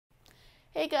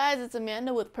Hey guys, it's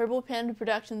Amanda with Purple Panda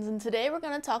Productions, and today we're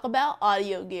going to talk about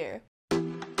audio gear.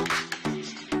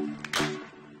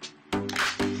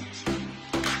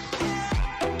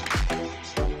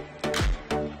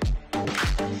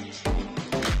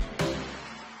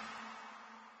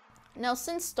 Now,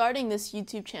 since starting this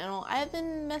YouTube channel, I've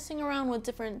been messing around with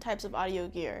different types of audio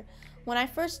gear. When I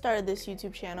first started this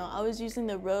YouTube channel, I was using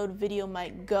the Rode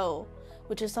VideoMic Go,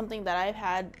 which is something that I've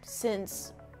had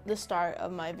since the start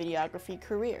of my videography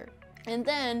career. And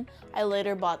then I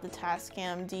later bought the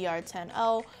Tascam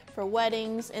DR10L for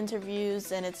weddings,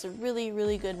 interviews, and it's a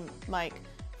really good mic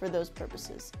for those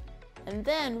purposes. And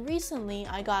then recently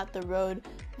I got the Rode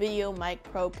VideoMic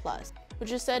Pro Plus,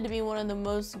 which is said to be one of the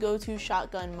most go-to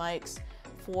shotgun mics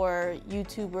for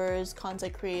YouTubers,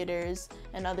 content creators,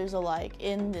 and others alike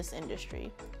in this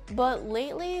industry. But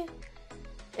lately,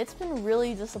 it's been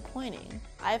really disappointing.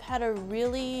 I've had a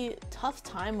really tough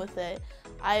time with it.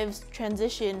 I've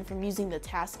transitioned from using the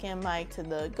Tascam mic to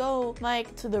the Go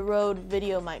mic to the Rode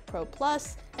VideoMic Pro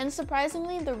Plus, and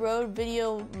surprisingly, the Rode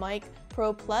VideoMic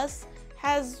Pro Plus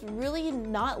has really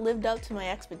not lived up to my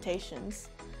expectations.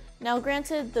 Now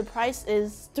granted, the price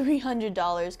is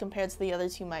 $300 compared to the other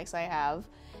two mics I have,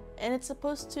 and it's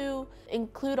supposed to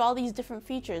include all these different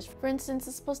features. For instance,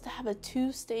 it's supposed to have a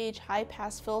 2-stage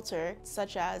high-pass filter,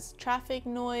 such as traffic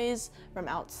noise from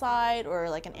outside or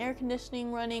like an air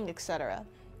conditioning running, etc.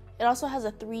 It also has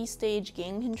a 3-stage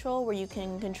gain control where you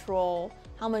can control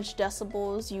how much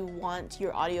decibels you want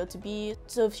your audio to be.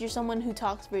 So if you're someone who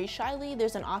talks very shyly,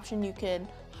 there's an option you can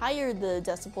higher the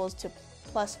decibels to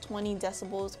plus 20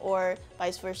 decibels, or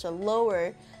vice versa,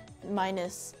 lower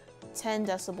minus 10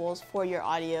 decibels for your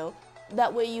audio.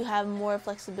 That way you have more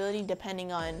flexibility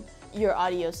depending on your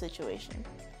audio situation.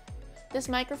 This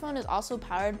microphone is also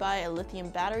powered by a lithium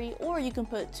battery, or you can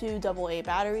put 2 AA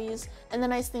batteries. And the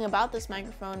nice thing about this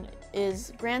microphone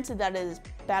is, granted that it is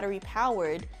battery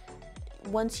powered,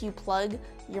 once you plug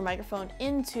your microphone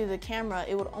into the camera,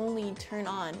 it would only turn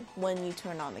on when you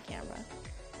turn on the camera.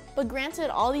 But granted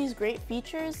all these great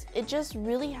features, it just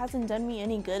really hasn't done me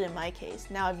any good in my case.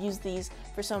 Now I've used these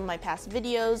for some of my past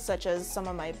videos, such as some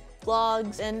of my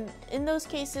vlogs, and in those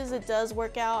cases it does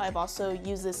work out. I've also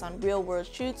used this on real world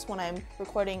shoots when I'm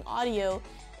recording audio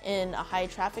in a high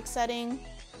traffic setting.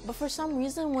 But for some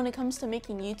reason, when it comes to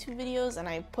making YouTube videos and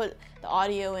I put the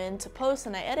audio in to post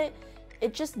and I edit,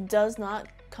 it just does not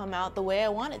come out the way I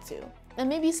want it to. And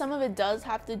maybe some of it does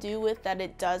have to do with that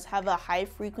it does have a high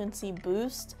frequency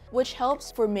boost, which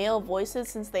helps for male voices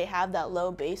since they have that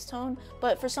low bass tone.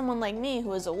 But for someone like me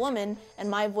who is a woman and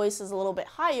my voice is a little bit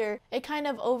higher, it kind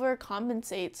of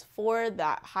overcompensates for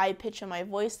that high pitch of my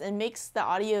voice and makes the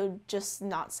audio just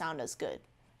not sound as good.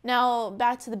 Now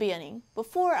back to the beginning.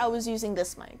 Before, I was using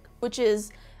this mic, which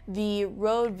is the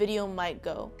Rode VideoMic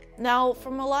Go. Now,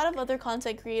 from a lot of other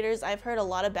content creators, I've heard a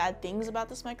lot of bad things about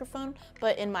this microphone,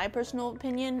 but in my personal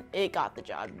opinion, it got the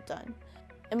job done.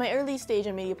 In my early stage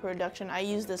of media production, I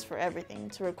used this for everything,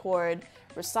 to record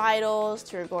recitals,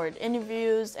 to record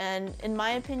interviews, and in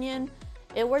my opinion,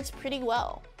 it works pretty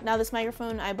well. Now this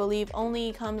microphone, I believe,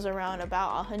 only comes around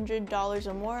about $100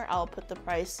 or more. I'll put the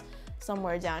price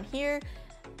somewhere down here.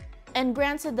 And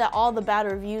granted that all the bad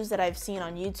reviews that I've seen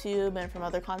on YouTube and from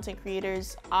other content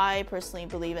creators, I personally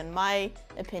believe, in my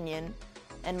opinion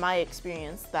and my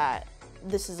experience, that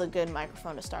this is a good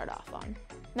microphone to start off on.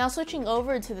 Now switching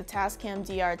over to the Tascam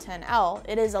DR10L,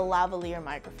 it is a lavalier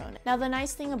microphone. Now the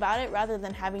nice thing about it, rather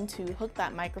than having to hook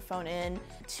that microphone in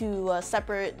to a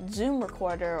separate Zoom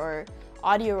recorder or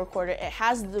audio recorder, it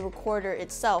has the recorder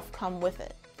itself come with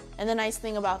it. And the nice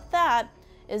thing about that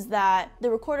is that the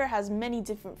recorder has many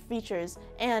different features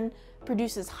and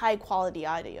produces high quality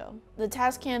audio. The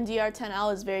Tascam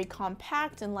DR10L is very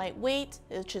compact and lightweight,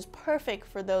 which is perfect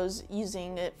for those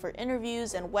using it for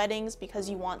interviews and weddings, because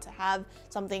you want to have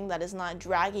something that is not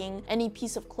dragging any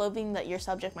piece of clothing that your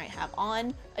subject might have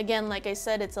on. Again, like I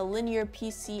said, it's a linear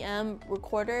PCM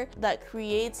recorder that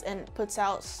creates and puts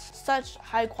out such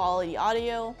high quality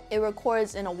audio. It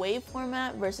records in a WAV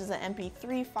format versus an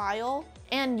MP3 file,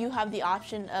 and you have the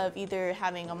option of either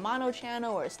having a mono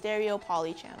channel or a stereo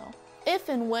poly channel. If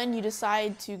and when you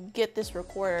decide to get this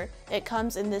recorder, it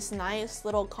comes in this nice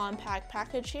little compact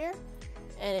package here,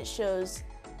 and it shows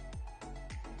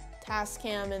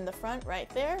Tascam in the front right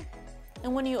there.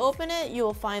 And when you open it, you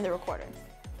will find the recorder,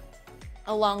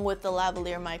 along with the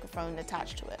lavalier microphone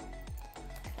attached to it.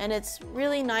 And it's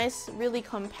really nice, really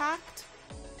compact.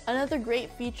 Another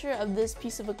great feature of this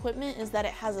piece of equipment is that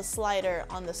it has a slider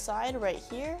on the side right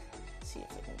here. Let's see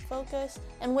if it can focus.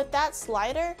 And with that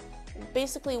slider,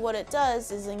 basically what it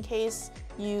does is, in case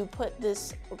you put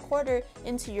this recorder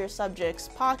into your subject's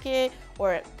pocket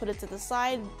or put it to the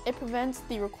side, it prevents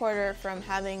the recorder from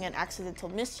having an accidental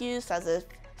misuse, as if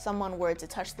someone were to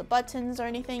touch the buttons or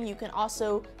anything. You can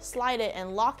also slide it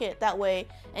and lock it. That way,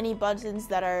 any buttons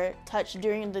that are touched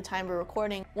during the time of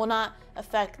recording will not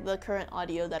affect the current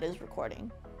audio that is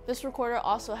recording. This recorder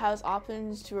also has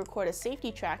options to record a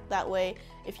safety track. That way,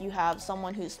 if you have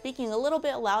someone who's speaking a little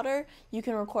bit louder, you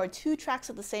can record 2 tracks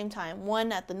at the same time,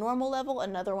 one at the normal level,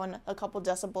 another one a couple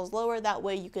decibels lower. That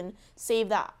way you can save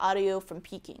that audio from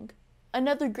peaking.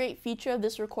 Another great feature of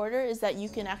this recorder is that you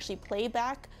can actually play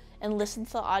back and listen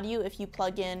to the audio if you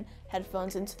plug in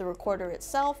headphones into the recorder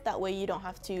itself. That way you don't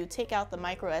have to take out the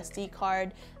micro SD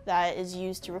card that is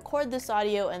used to record this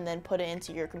audio and then put it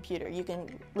into your computer. You can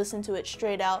listen to it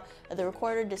straight out of the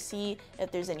recorder to see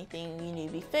if there's anything you need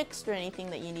to be fixed or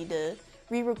anything that you need to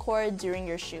re-record during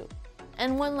your shoot.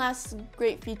 And one last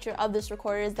great feature of this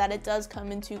recorder is that it does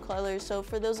come in 2 colors. So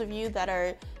for those of you that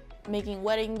are making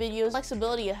wedding videos,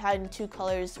 flexibility of having 2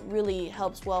 colors really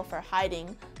helps well for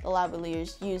hiding the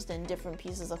lavaliers used in different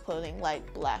pieces of clothing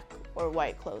like black or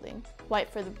white clothing. White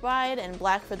for the bride and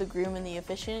black for the groom and the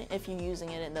officiant if you're using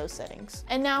it in those settings.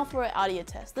 And now for an audio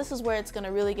test. This is where it's going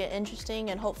to really get interesting,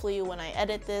 and hopefully when I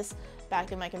edit this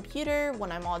back in my computer,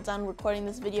 when I'm all done recording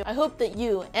this video, I hope that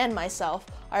you and myself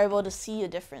are able to see a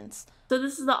difference. So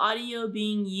this is the audio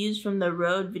being used from the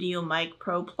Rode VideoMic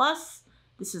Pro Plus.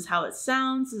 This is how it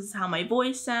sounds, this is how my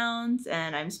voice sounds,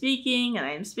 and I'm speaking, and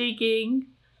I'm speaking.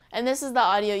 And this is the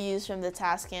audio used from the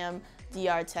Tascam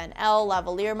DR10L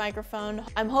lavalier microphone.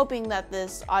 I'm hoping that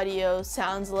this audio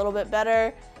sounds a little bit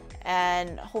better,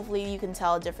 and hopefully you can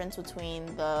tell a difference between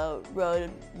the Rode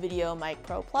VideoMic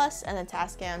Pro Plus and the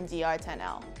Tascam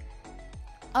DR10L.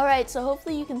 Alright, so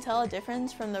hopefully you can tell a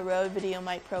difference from the Rode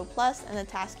VideoMic Pro Plus and the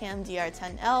Tascam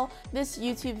DR10L. This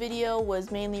YouTube video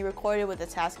was mainly recorded with the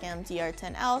Tascam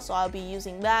DR10L, so I'll be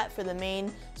using that for the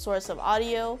main source of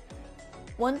audio.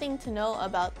 One thing to know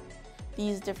about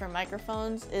these different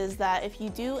microphones is that if you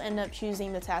do end up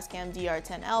choosing the Tascam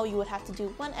DR10L, you would have to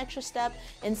do one extra step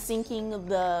in syncing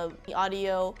the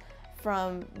audio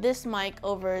from this mic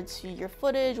over to your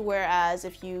footage, whereas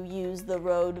if you use the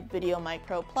Rode VideoMic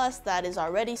Pro Plus, that is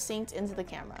already synced into the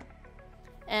camera.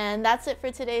 And that's it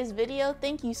for today's video.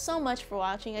 Thank you so much for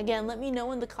watching. Again, let me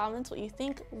know in the comments what you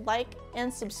think, like,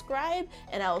 and subscribe,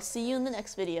 and I will see you in the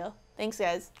next video. Thanks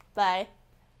guys, bye.